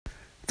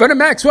Vernon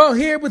Maxwell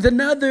here with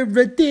another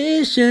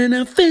edition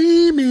of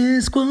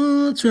Famous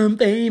Quotes from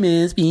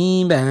Famous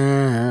People.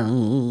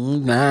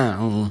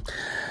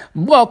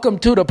 Welcome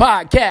to the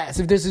podcast.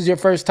 If this is your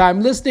first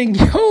time listening,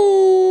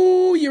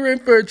 you're in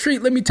for a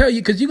treat. Let me tell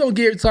you, because you're going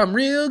to get something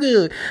real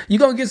good. You're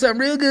going to get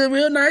something real good,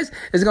 real nice.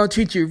 It's going to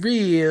treat you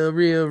real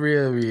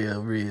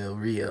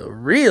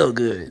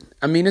good.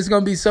 I mean, it's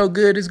going to be so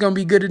good. It's going to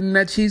be gooder than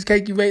that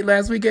cheesecake you ate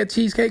last week at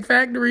Cheesecake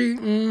Factory.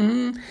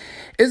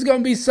 It's going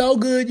to be so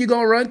good. You're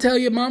going to run tell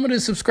your mama to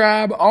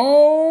subscribe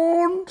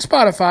on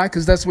Spotify,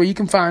 because that's where you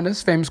can find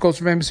us, Famous Quotes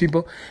from Famous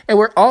People. And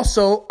we're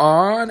also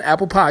on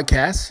Apple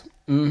Podcasts.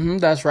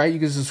 That's right. You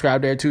can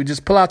subscribe there too.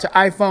 Just pull out your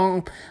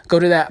iPhone, go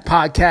to that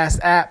podcast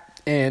app,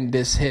 and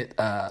just hit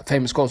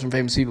Famous Quotes from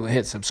Famous People and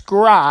hit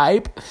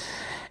subscribe.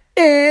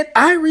 And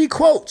I read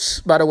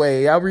quotes, by the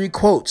way. I read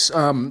quotes.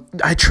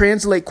 I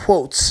translate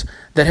quotes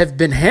that have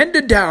been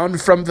handed down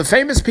from the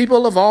famous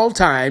people of all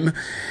time.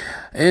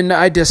 And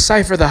I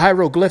decipher the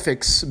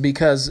hieroglyphics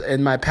because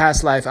in my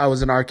past life, I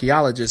was an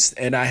archaeologist,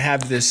 and I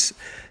have this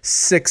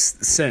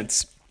sixth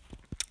sense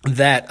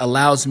that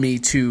allows me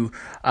to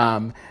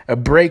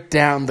break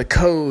down the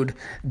code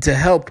to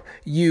help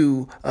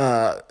you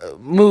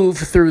move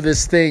through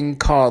this thing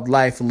called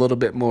life a little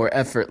bit more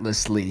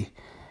effortlessly.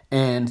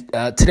 And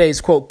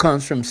today's quote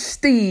comes from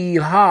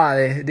Steve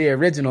Harvey,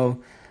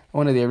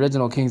 one of the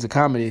original kings of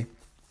comedy.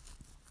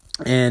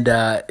 And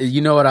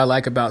you know what I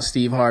like about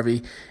Steve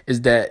Harvey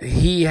is that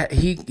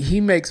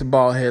he makes a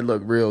bald head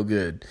look real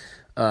good.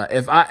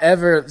 If I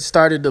ever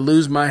started to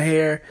lose my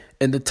hair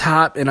in the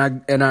top and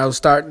I was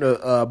starting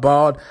to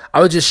bald, I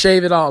would just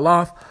shave it all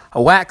off, I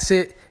wax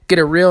it, get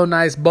a real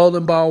nice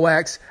bowling ball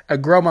wax, I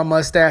grow my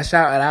mustache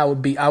out, and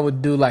I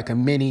would do like a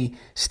mini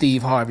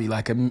Steve Harvey,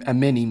 like a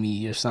mini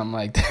me or something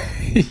like that.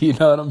 You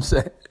know what I'm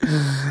saying?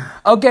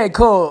 Okay,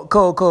 cool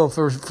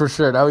for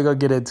sure. Now we gonna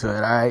get into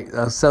it. All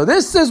right. So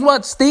this is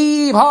what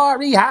Steve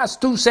Harvey has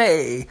to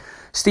say.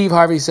 Steve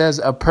Harvey says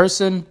a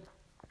person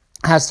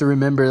has to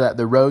remember that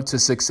the road to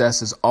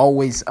success is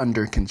always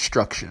under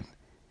construction.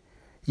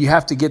 You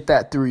have to get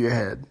that through your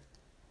head,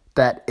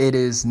 that it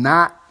is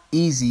not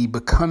easy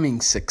becoming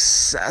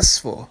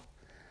successful.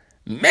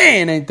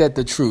 Man, ain't that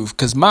the truth?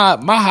 Because my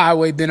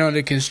highway been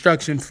under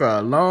construction for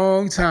a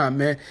long time,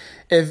 man.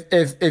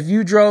 If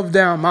you drove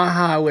down my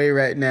highway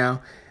right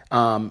now,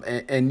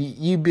 and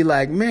you'd be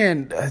like,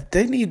 man,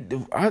 they need.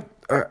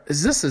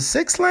 Is this a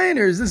 6-lane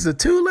or is this a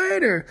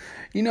 2-lane, or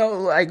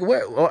like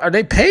what are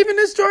they paving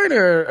this joint,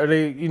 or are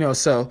they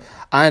So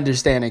I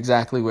understand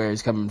exactly where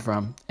he's coming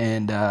from,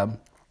 and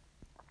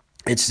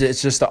it's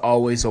just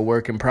always a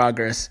work in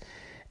progress.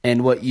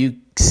 And what you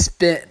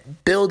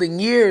spent building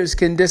years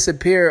can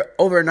disappear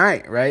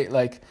overnight, right?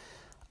 Like,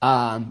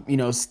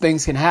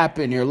 things can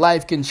happen. Your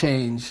life can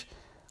change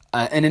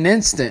in an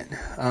instant.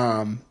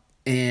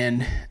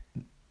 And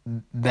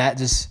that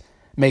just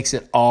makes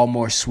it all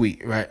more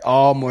sweet, right?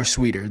 All more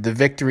sweeter. The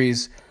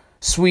victory's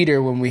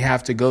sweeter when we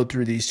have to go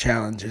through these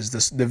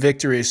challenges. The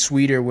victory is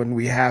sweeter when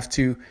we have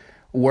to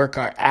work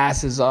our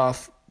asses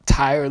off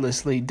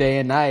tirelessly day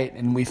and night,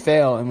 and we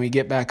fail, and we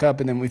get back up,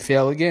 and then we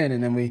fail again,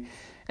 and then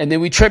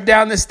we trip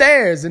down the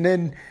stairs, and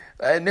then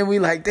we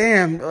like,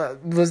 damn,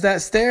 was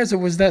that stairs or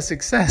was that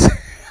success?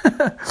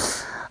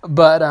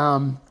 But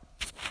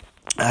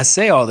I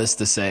say all this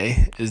to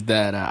say is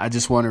that I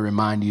just want to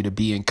remind you to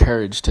be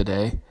encouraged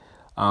today,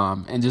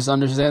 and just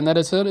understand that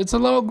it's a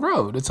long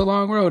road. It's a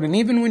long road, and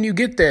even when you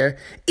get there,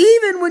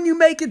 even when you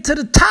make it to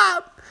the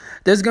top,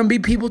 there's going to be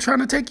people trying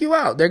to take you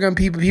out. There are going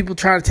to be people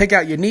trying to take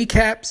out your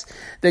kneecaps.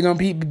 There are going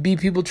to be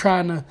people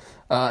trying to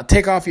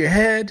take off your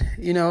head,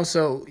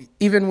 So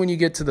even when you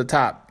get to the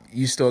top,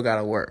 you still got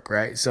to work,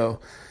 right?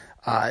 So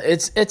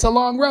it's a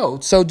long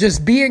road. So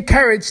just be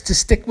encouraged to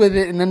stick with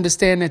it and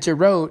understand that your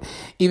road,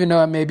 even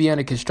though it may be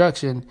under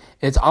construction,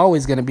 it's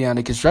always going to be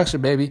under construction,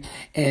 baby.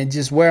 And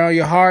just wear on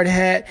your hard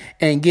hat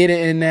and get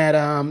it in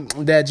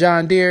that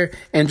John Deere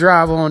and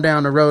drive on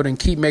down the road and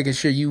keep making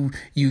sure you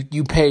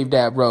pave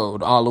that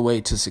road all the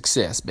way to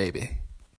success, baby.